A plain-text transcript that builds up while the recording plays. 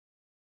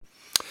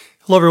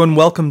Hello, everyone.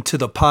 Welcome to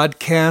the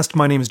podcast.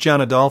 My name is John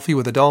Adolfi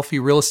with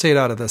Adolfi Real Estate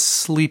out of the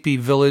sleepy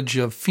village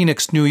of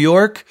Phoenix, New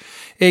York,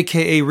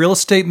 aka Real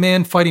Estate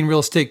Man, fighting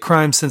real estate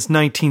crime since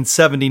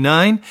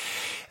 1979.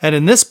 And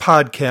in this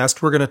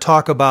podcast, we're going to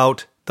talk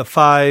about the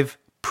 5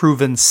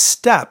 proven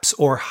steps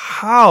or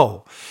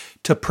how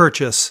to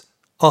purchase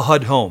a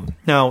HUD home.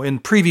 Now, in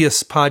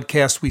previous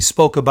podcasts, we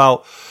spoke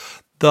about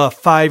the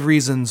 5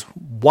 reasons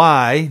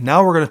why.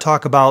 Now we're going to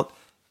talk about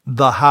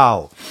the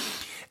how.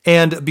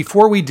 And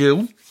before we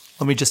do,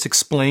 let me just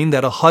explain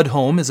that a HUD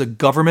home is a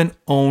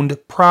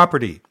government-owned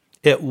property.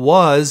 It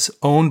was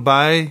owned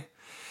by,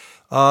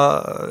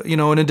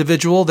 an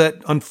individual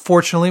that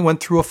unfortunately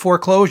went through a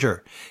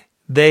foreclosure.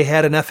 They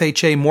had an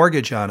FHA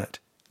mortgage on it.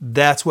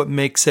 That's what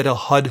makes it a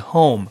HUD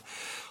home.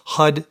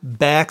 HUD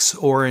backs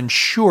or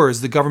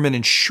insures, the government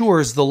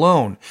insures the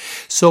loan.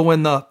 So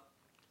when the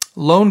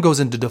loan goes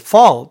into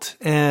default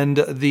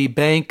and the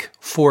bank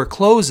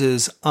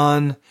forecloses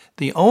on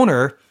the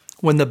owner,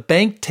 when the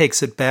bank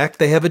takes it back,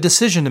 they have a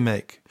decision to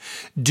make.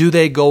 Do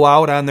they go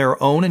out on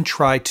their own and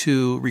try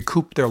to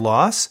recoup their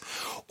loss?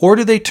 Or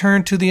do they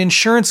turn to the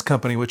insurance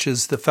company, which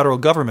is the federal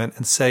government,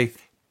 and say,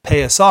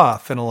 pay us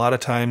off? And a lot of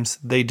times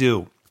they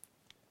do.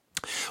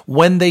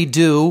 When they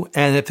do,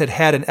 and if it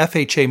had an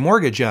FHA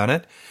mortgage on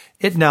it,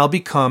 it now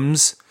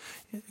goes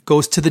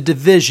to the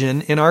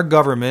division in our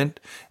government,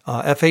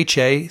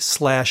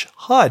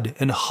 FHA/HUD.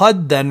 And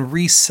HUD then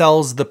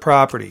resells the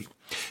property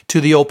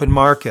to the open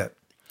market.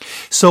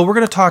 So we're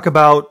going to talk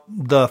about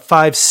the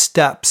 5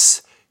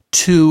 steps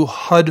to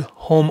HUD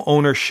home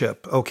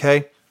ownership,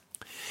 okay?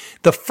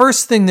 The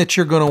first thing that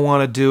you're going to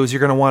want to do is you're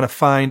going to want to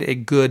find a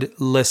good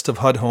list of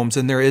HUD homes,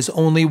 and there is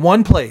only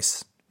one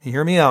place, you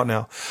hear me out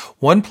now,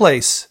 one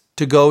place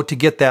to go to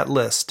get that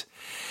list.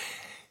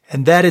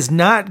 And that is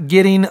not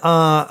getting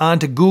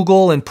onto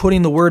Google and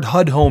putting the word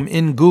HUD home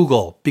in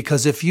Google,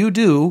 because if you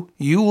do,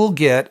 you will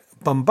get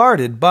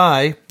bombarded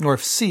by or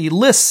see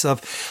lists of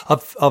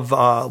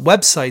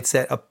websites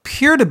that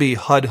appear to be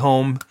HUD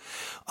home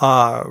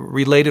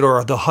related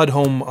or the HUD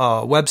home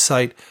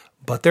website,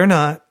 but they're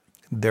not.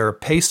 They're a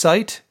pay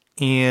site,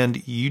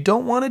 and you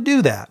don't want to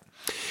do that.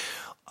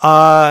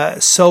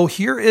 So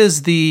here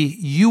is the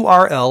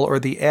URL or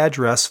the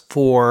address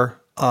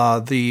for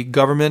the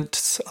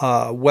government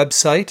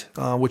website,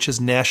 which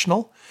is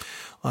national,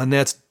 and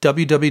that's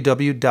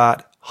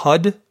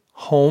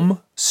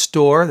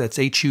www.hudhomestore. That's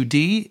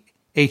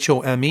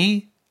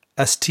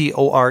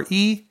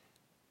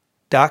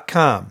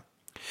HUDHOMESTORE.com.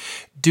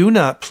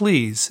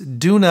 Please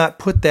do not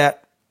put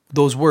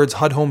those words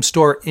HUD Home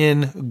Store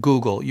in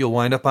Google. You'll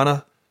wind up on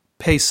a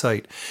pay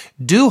site.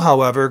 Do,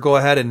 however, go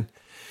ahead and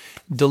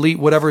delete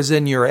whatever's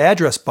in your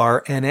address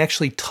bar and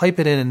actually type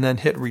it in and then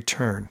hit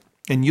return.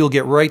 And you'll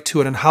get right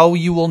to it. And how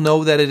you will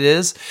know that it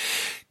is,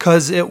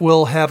 because it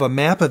will have a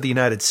map of the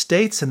United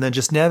States, and then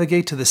just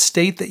navigate to the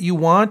state that you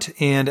want.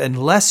 And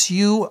unless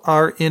you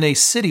are in a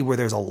city where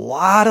there's a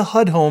lot of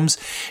HUD homes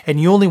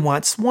and you only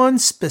want one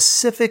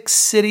specific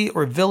city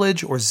or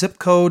village or zip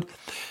code,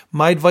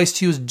 my advice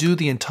to you is do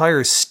the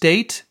entire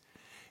state.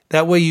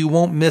 That way you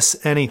won't miss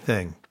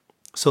anything.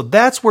 So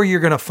that's where you're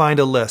going to find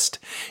a list.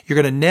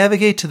 You're going to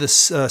navigate to the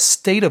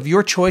state of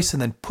your choice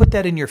and then put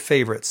that in your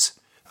favorites.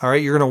 All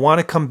right, you're going to want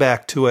to come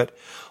back to it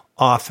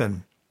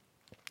often.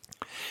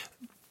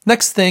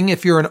 Next thing,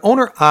 if you're an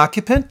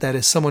owner-occupant, that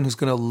is someone who's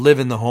going to live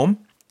in the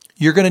home,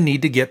 you're going to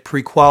need to get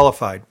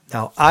pre-qualified.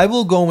 Now, I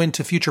will go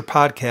into future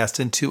podcasts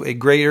into a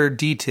greater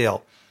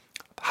detail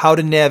how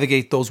to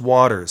navigate those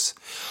waters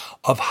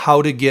of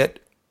how to get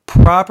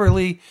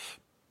properly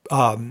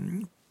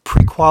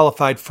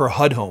pre-qualified for a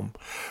HUD home.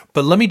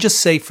 But let me just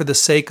say, for the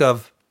sake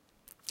of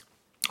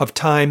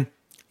time,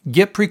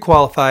 get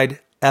pre-qualified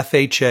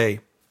FHA.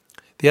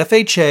 The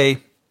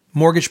FHA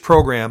mortgage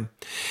program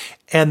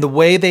and the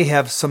way they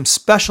have some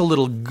special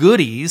little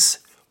goodies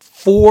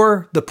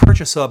for the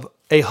purchase of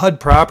a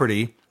HUD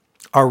property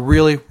are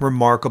really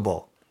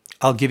remarkable.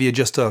 I'll give you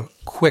just a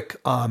quick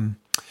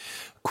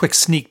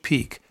sneak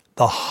peek.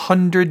 The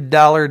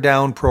 $100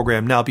 down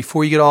program. Now,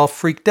 before you get all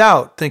freaked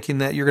out thinking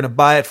that you're going to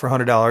buy it for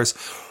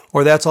 $100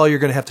 or that's all you're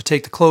going to have to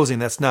take to closing,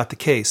 that's not the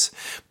case.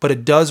 But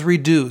it does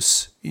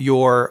reduce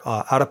your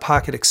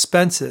out-of-pocket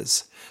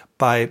expenses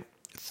by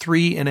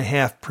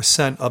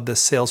 3.5% of the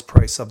sales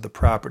price of the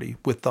property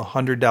with the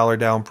 $100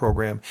 down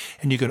program.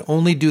 And you can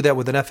only do that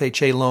with an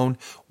FHA loan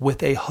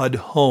with a HUD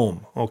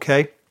home,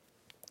 okay?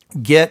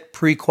 Get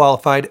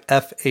pre-qualified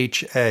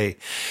FHA.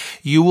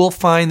 You will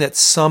find that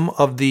some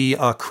of the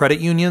credit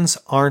unions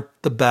aren't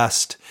the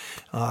best.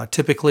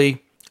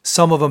 Typically,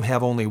 some of them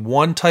have only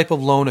one type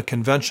of loan, a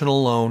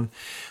conventional loan.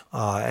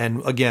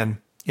 And again,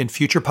 in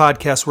future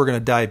podcasts, we're going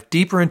to dive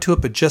deeper into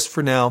it. But just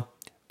for now,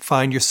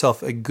 find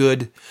yourself a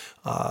good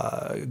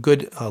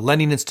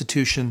lending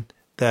institution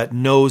that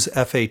knows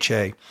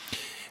FHA.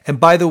 And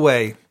by the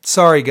way,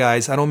 sorry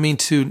guys, I don't mean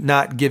to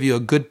not give you a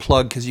good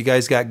plug because you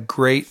guys got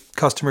great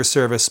customer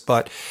service,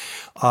 but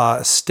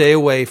stay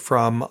away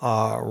from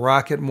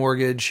Rocket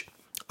Mortgage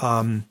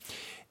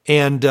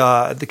and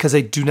because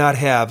they do not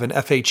have an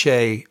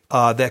FHA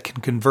that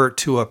can convert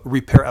to a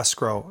repair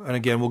escrow. And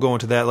again, we'll go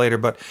into that later.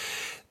 But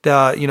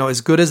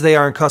as good as they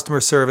are in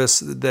customer service,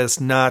 that's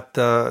not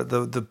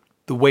the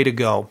way to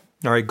go.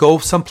 All right, go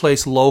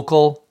someplace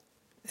local,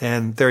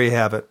 and there you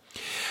have it.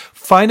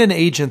 Find an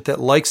agent that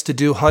likes to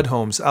do HUD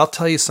homes. I'll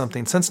tell you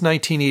something. Since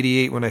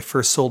 1988, when I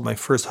first sold my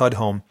first HUD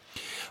home,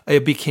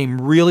 it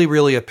became really,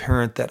 really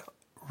apparent that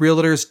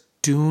realtors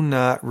do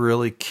not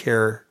really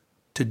care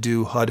to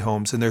do HUD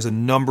homes, and there's a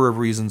number of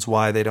reasons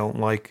why they don't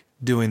like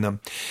doing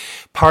them.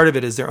 Part of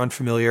it is their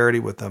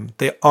unfamiliarity with them.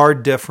 They are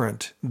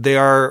different. They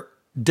are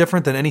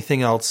different than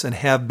anything else, and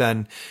have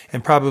been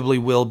and probably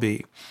will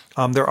be.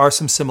 There are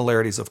some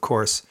similarities, of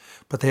course,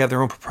 but they have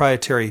their own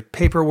proprietary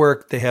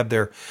paperwork. They have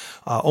their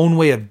own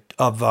way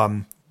of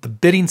the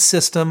bidding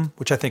system,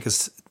 which I think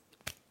is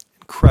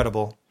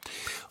incredible.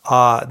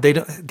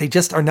 They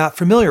just are not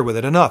familiar with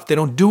it enough. They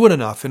don't do it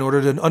enough in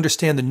order to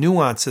understand the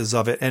nuances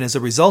of it. And as a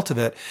result of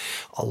it,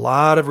 a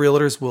lot of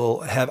realtors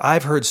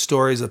I've heard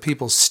stories of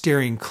people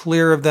steering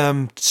clear of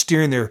them,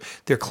 steering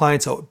their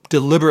clients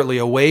deliberately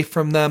away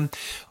from them,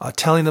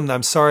 telling them,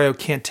 I'm sorry, I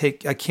can't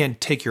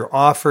take your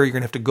offer. You're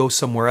going to have to go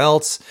somewhere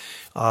else.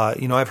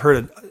 I've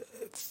heard it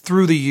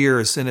through the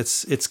years, and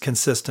it's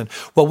consistent.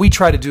 What we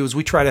try to do is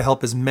we try to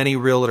help as many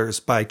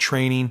realtors by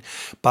training,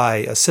 by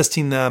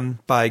assisting them,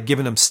 by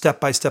giving them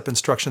step-by-step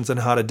instructions on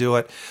how to do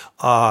it.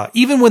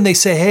 Even when they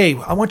say, hey,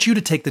 I want you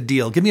to take the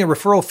deal, give me a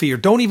referral fee, or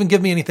don't even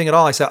give me anything at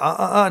all, I say,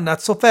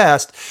 not so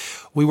fast.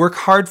 We work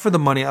hard for the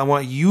money. I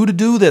want you to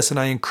do this, and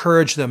I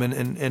encourage them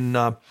in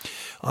a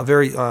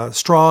very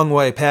strong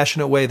way,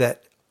 passionate way,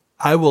 that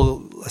I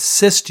will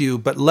assist you,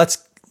 but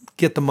let's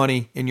get the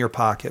money in your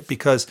pocket,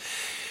 because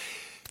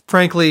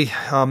frankly,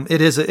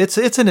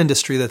 it's an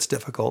industry that's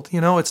difficult.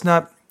 It's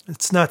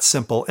not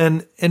simple,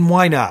 and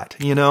why not?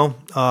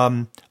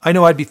 I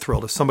know I'd be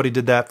thrilled if somebody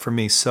did that for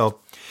me. So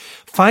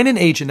find an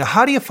agent. Now,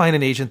 how do you find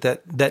an agent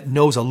that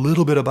knows a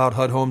little bit about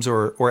HUD homes,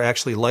 or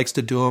actually likes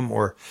to do them,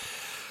 or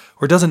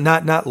doesn't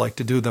not like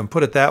to do them?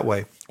 Put it that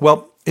way.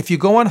 Well, if you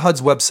go on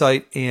HUD's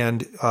website,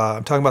 and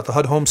I'm talking about the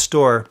HUD Home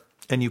Store,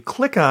 and you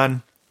click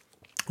on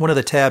one of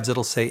the tabs,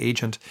 it'll say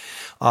agent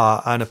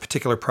on a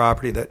particular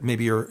property that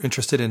maybe you're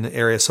interested in the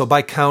area. So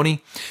by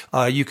county,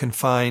 you can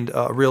find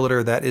a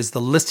realtor that is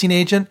the listing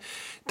agent.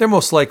 They're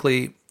most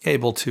likely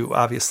able to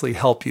obviously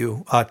help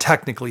you,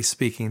 technically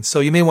speaking. So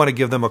you may want to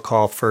give them a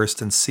call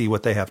first and see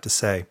what they have to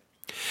say.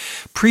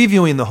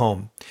 Previewing the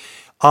home.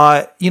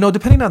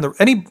 Depending on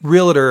any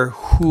realtor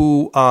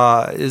who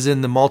is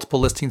in the multiple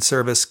listing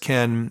service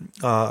can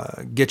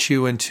get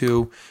you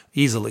into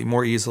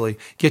more easily,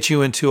 get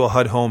you into a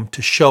HUD home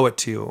to show it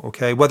to you,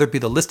 okay? Whether it be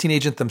the listing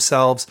agent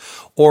themselves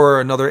or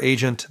another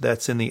agent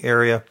that's in the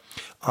area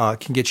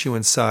can get you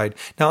inside.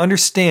 Now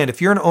understand,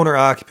 if you're an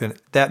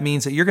owner-occupant, that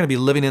means that you're going to be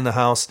living in the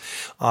house.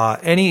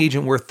 Any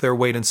agent worth their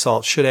weight in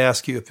salt should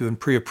ask you if you've been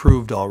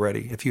pre-approved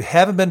already. If you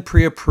haven't been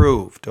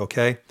pre-approved,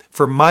 okay?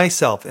 For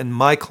myself and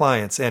my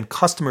clients and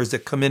customers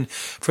that come in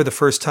for the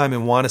first time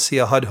and want to see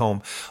a HUD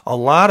home, a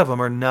lot of them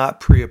are not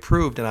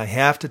pre-approved, and I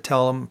have to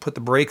tell them, put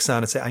the brakes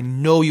on and say, I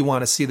know you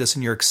want to see this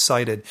and you're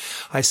excited.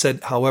 I said,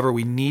 however,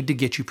 we need to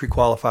get you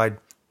pre-qualified,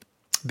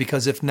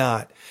 because if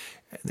not,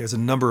 there's a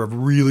number of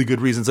really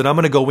good reasons, and I'm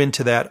going to go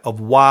into that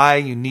of why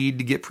you need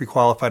to get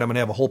pre-qualified. I'm going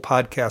to have a whole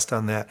podcast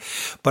on that,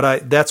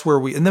 but that's where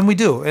and then we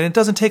do, and it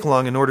doesn't take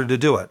long in order to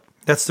do it.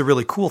 That's the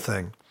really cool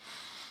thing.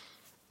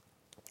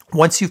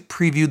 Once you've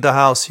previewed the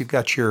house, you've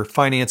got your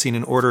financing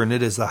in order, and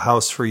it is the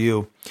house for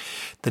you.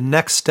 The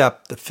next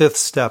step, the fifth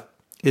step,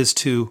 is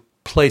to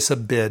place a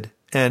bid.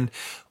 And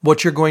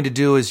what you're going to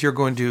do is you're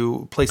going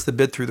to place the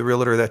bid through the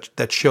realtor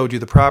that showed you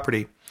the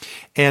property.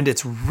 And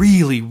it's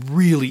really,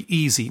 really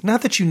easy.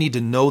 Not that you need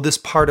to know this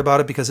part about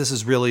it, because this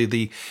is really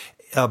the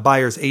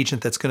buyer's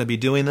agent that's going to be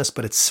doing this,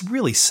 but it's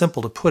really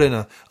simple to put in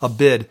a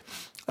bid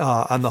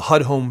on the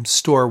HUD Home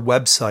Store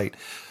website.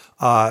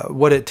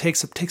 What it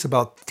takes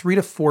about 3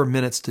 to 4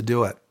 minutes to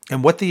do it.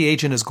 And what the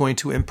agent is going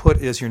to input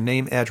is your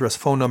name, address,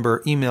 phone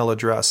number, email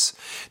address,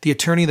 the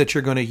attorney that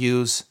you're going to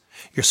use,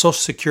 your social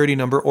security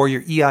number or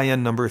your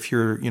EIN number if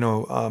you're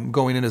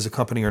going in as a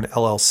company or an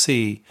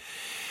LLC,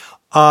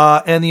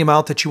 and the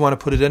amount that you want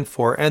to put it in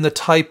for, and the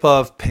type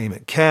of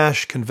payment,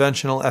 cash,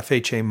 conventional,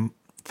 FHA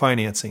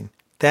financing.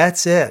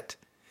 That's it.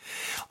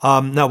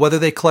 Now, whether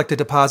they collect a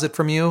deposit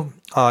from you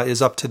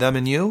is up to them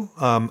and you.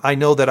 I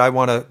know that I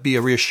want to be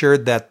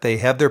reassured that they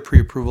have their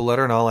pre-approval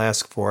letter, and I'll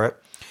ask for it.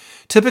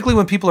 Typically,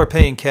 when people are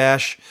paying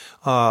cash,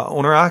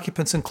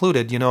 owner-occupants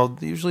included,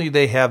 usually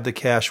they have the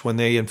cash when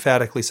they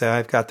emphatically say,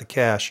 I've got the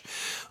cash.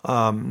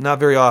 Not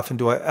very often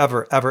do I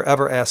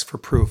ever ask for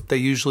proof. They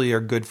usually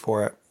are good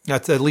for it.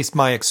 That's at least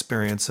my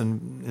experience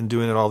in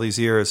doing it all these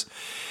years.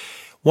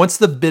 Once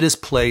the bid is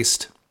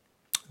placed,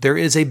 there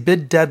is a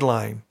bid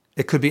deadline.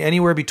 It could be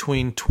anywhere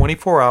between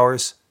 24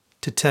 hours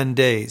to 10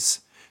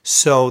 days.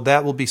 So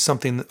that will be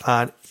something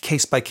on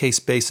case-by-case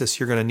basis,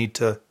 you're going to need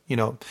to,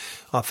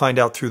 find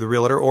out through the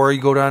realtor, or you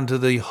go down to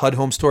the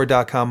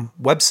HUDHomestore.com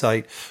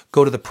website,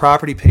 go to the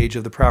property page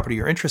of the property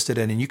you're interested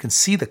in, and you can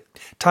see the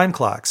time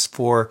clocks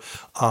for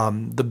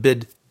the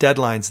bid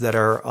deadlines that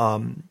are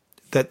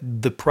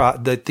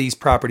that these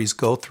properties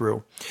go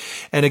through.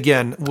 And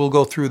again, we'll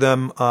go through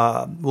them.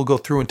 We'll go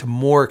through into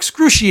more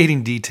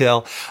excruciating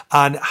detail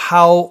on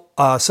how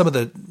some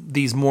of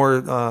these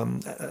more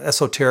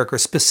esoteric or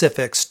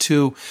specifics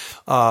to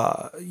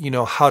how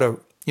to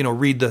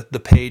read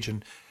the page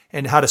and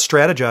how to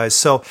strategize.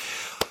 So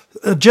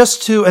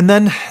and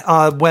then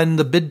when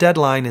the bid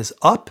deadline is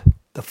up,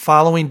 the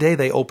following day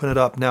they open it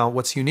up. Now,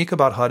 what's unique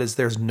about HUD is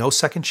there's no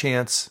second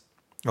chance.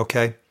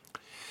 Okay.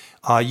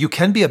 You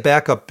can be a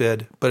backup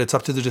bid, but it's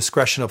up to the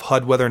discretion of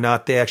HUD whether or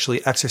not they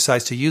actually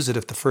exercise to use it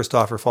if the first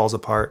offer falls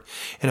apart.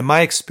 And in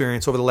my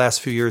experience, over the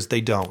last few years, they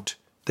don't.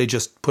 They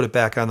just put it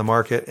back on the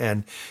market,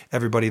 and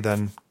everybody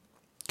then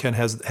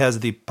has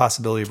the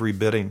possibility of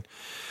rebidding.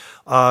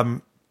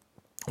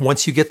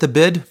 Once you get the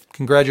bid,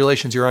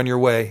 congratulations, you're on your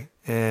way.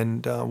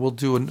 And we'll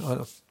do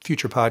a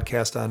future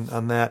podcast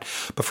on that.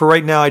 But for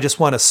right now, I just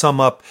want to sum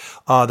up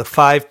the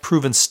 5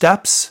 proven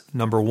steps.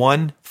 Number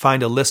 1,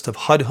 find a list of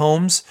HUD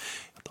homes.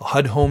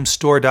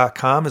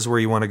 HUDHomestore.com is where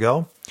you want to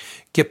go.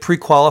 Get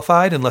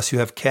pre-qualified unless you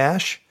have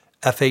cash.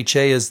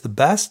 FHA is the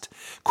best.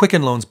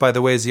 Quicken Loans, by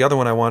the way, is the other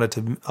one I wanted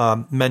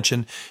to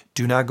mention.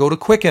 Do not go to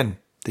Quicken.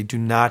 They do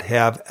not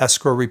have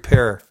escrow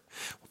repair.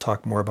 We'll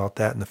talk more about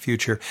that in the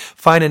future.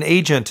 Find an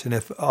agent, and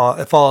if all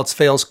else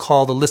fails,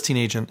 call the listing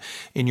agent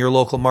in your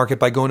local market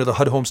by going to the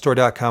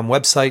HUDHomestore.com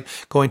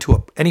website, going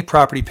to any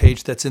property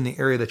page that's in the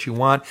area that you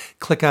want.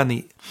 Click on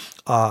the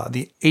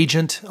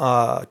agent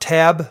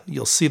tab.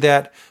 You'll see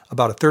that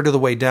about a third of the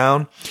way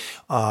down,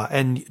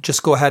 and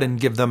just go ahead and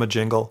give them a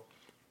jingle.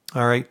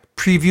 All right.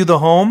 Preview the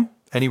home.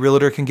 Any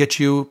realtor can get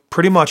you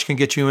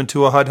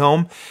into a HUD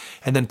home,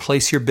 and then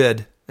place your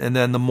bid. And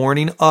then the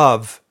morning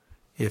of,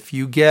 if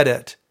you get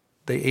it,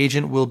 the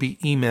agent will be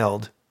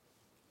emailed.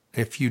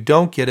 If you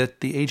don't get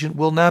it, the agent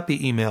will not be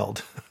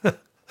emailed.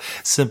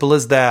 Simple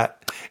as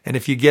that. And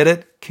if you get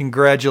it,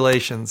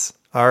 congratulations.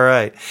 All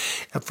right.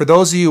 And for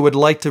those of you who would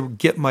like to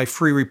get my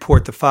free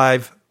report, the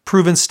 5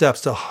 proven steps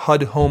to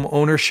HUD home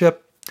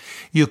ownership,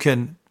 you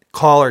can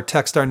call or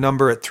text our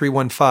number at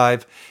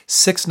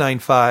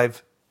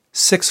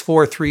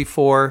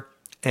 315-695-6434,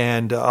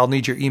 and I'll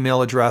need your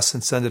email address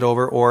and send it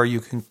over, or you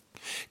can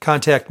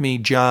contact me,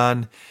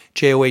 John,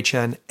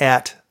 John,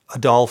 at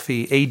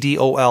Adolfi,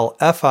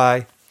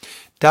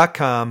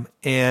 ADOLFI.com,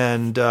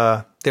 and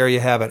there you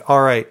have it.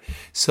 All right.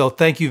 So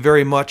thank you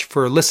very much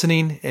for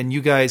listening, and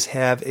you guys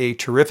have a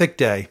terrific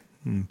day.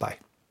 Bye.